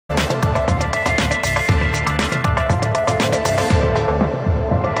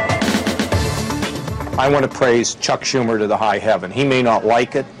I want to praise Chuck Schumer to the high heaven. He may not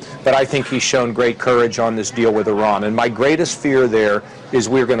like it, but I think he's shown great courage on this deal with Iran. And my greatest fear there is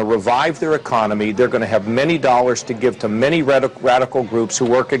we're going to revive their economy. They're going to have many dollars to give to many radical groups who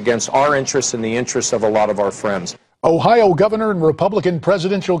work against our interests and the interests of a lot of our friends. Ohio Governor and Republican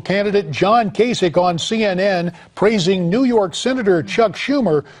presidential candidate John Kasich on CNN praising New York Senator Chuck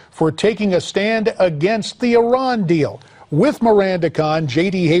Schumer for taking a stand against the Iran deal. With Miranda Khan,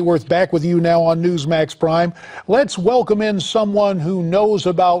 J.D. Hayworth back with you now on Newsmax Prime. Let's welcome in someone who knows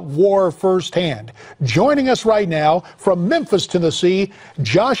about war firsthand. Joining us right now from Memphis, Tennessee,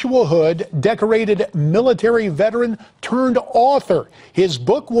 Joshua Hood, decorated military veteran turned author. His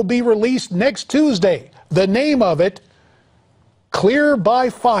book will be released next Tuesday. The name of it, Clear by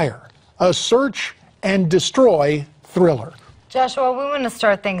Fire, a search and destroy thriller. Joshua, we want to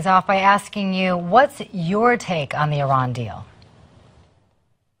start things off by asking you, what's your take on the Iran deal?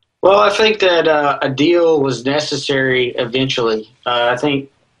 Well, I think that a deal was necessary eventually. I think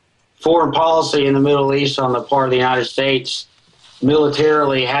foreign policy in the Middle East on the part of the United States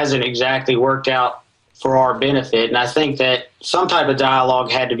militarily hasn't exactly worked out for our benefit. And I think that some type of dialogue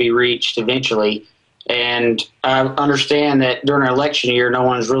had to be reached eventually. And I understand that during an election year, no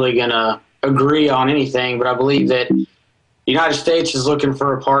one's really going to agree on anything. But I believe that the United States is looking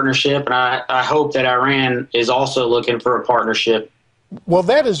for a partnership, and I hope that Iran is also looking for a partnership. Well,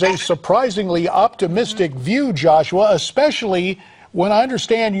 that is a surprisingly optimistic view, Joshua, especially when I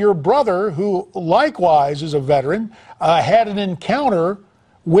understand your brother, who likewise is a veteran, had an encounter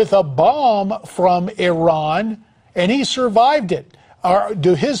with a bomb from Iran, and he survived it.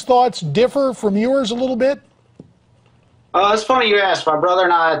 Do his thoughts differ from yours a little bit? It's funny you asked. My brother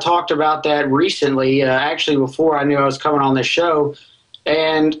and I talked about that recently, actually before I knew I was coming on this show.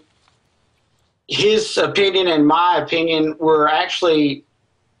 And his opinion and my opinion were actually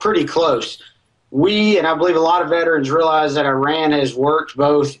pretty close. We, and I believe a lot of veterans, realize that Iran has worked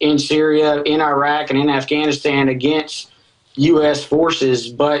both in Syria, in Iraq, and in Afghanistan against U.S. forces,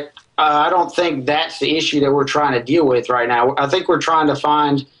 but I don't think that's the issue that we're trying to deal with right now. I think we're trying to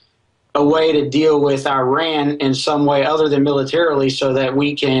find a way to deal with Iran in some way other than militarily so that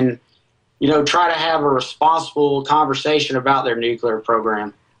we can, try to have a responsible conversation about their nuclear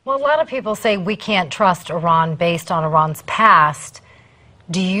program. Well, a lot of people say we can't trust Iran based on Iran's past.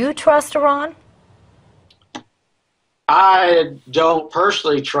 Do you trust Iran? I don't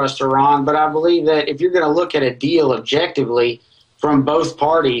personally trust Iran, but I believe that if you're going to look at a deal objectively from both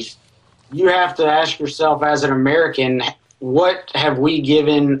parties, you have to ask yourself as an American, what have we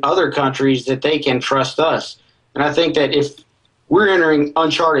given other countries that they can trust us? And I think that if we're entering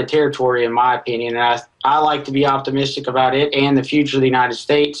uncharted territory, in my opinion, and I like to be optimistic about it and the future of the United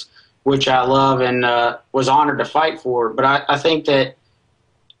States, which I love and was honored to fight for. But I think that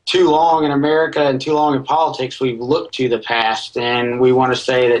too long in America and too long in politics, we've looked to the past and we want to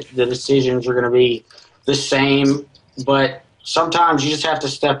say that the decisions are going to be the same, but sometimes you just have to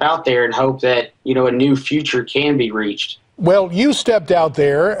step out there and hope that, a new future can be reached. Well, you stepped out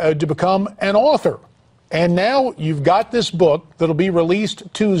there to become an author, and now you've got this book that'll be released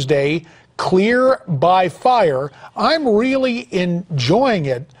Tuesday, Clear by Fire. I'm really enjoying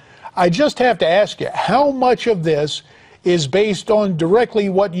it. I just have to ask you, how much of this is based on directly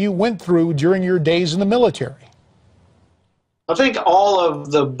what you went through during your days in the military? I think all of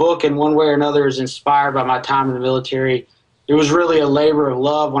the book in one way or another is inspired by my time in the military. It was really a labor of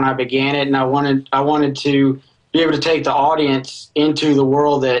love when I began it, and I wanted to be able to take the audience into the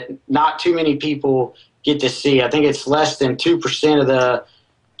world that not too many people get to see. I think it's less than 2% of the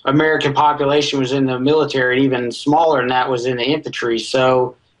American population was in the military, and even smaller than that was in the infantry.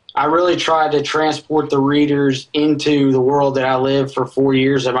 So I really tried to transport the readers into the world that I lived for 4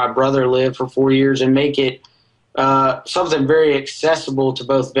 years, that my brother lived for 4 years, and make it something very accessible to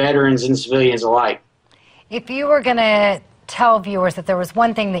both veterans and civilians alike. If you were going to tell viewers that there was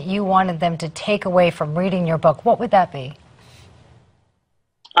one thing that you wanted them to take away from reading your book, what would that be?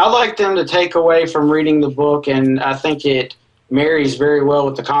 I'd like them to take away from reading the book, and I think it marries very well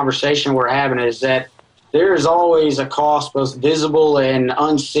with the conversation we're having, is that there is always a cost, both visible and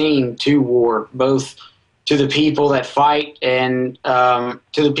unseen, to war, both to the people that fight and to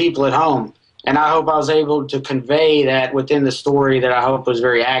the people at home. And I hope I was able to convey that within the story that I hope was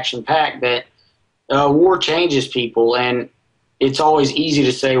very action-packed, that war changes people, and it's always easy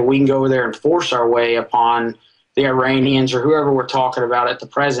to say, well, we can go over there and force our way upon the Iranians or whoever we're talking about at the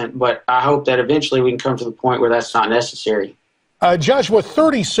present, but I hope that eventually we can come to the point where that's not necessary. Joshua,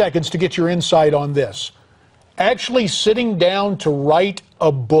 30 seconds to get your insight on this. Actually sitting down to write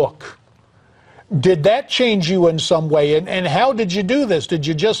a book, Did that change you in some way? And how did you do this? Did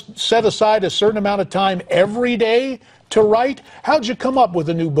you just set aside a certain amount of time every day to write? How'd you come up with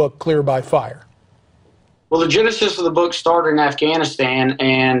a new book, Clear by Fire? Well, the genesis of the book started in Afghanistan,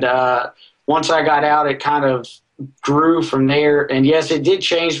 and once I got out, it kind of grew from there. And yes, it did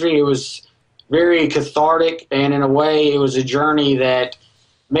change me. It was very cathartic, and in a way, it was a journey that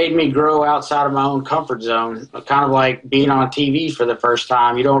made me grow outside of my own comfort zone, kind of like being on TV for the first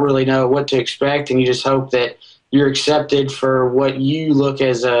time. You don't really know what to expect, and you just hope that you're accepted for what you look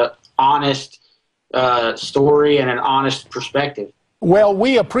as a honest story and an honest perspective. Well,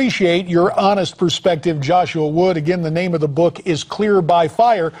 we appreciate your honest perspective, Joshua Wood. Again, the name of the book is Clear by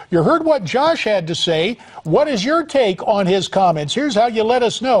Fire. You heard what Josh had to say. What is your take on his comments? Here's how you let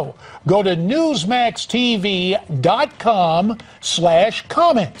us know. Go to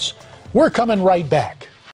newsmaxtv.com/comments. We're coming right back.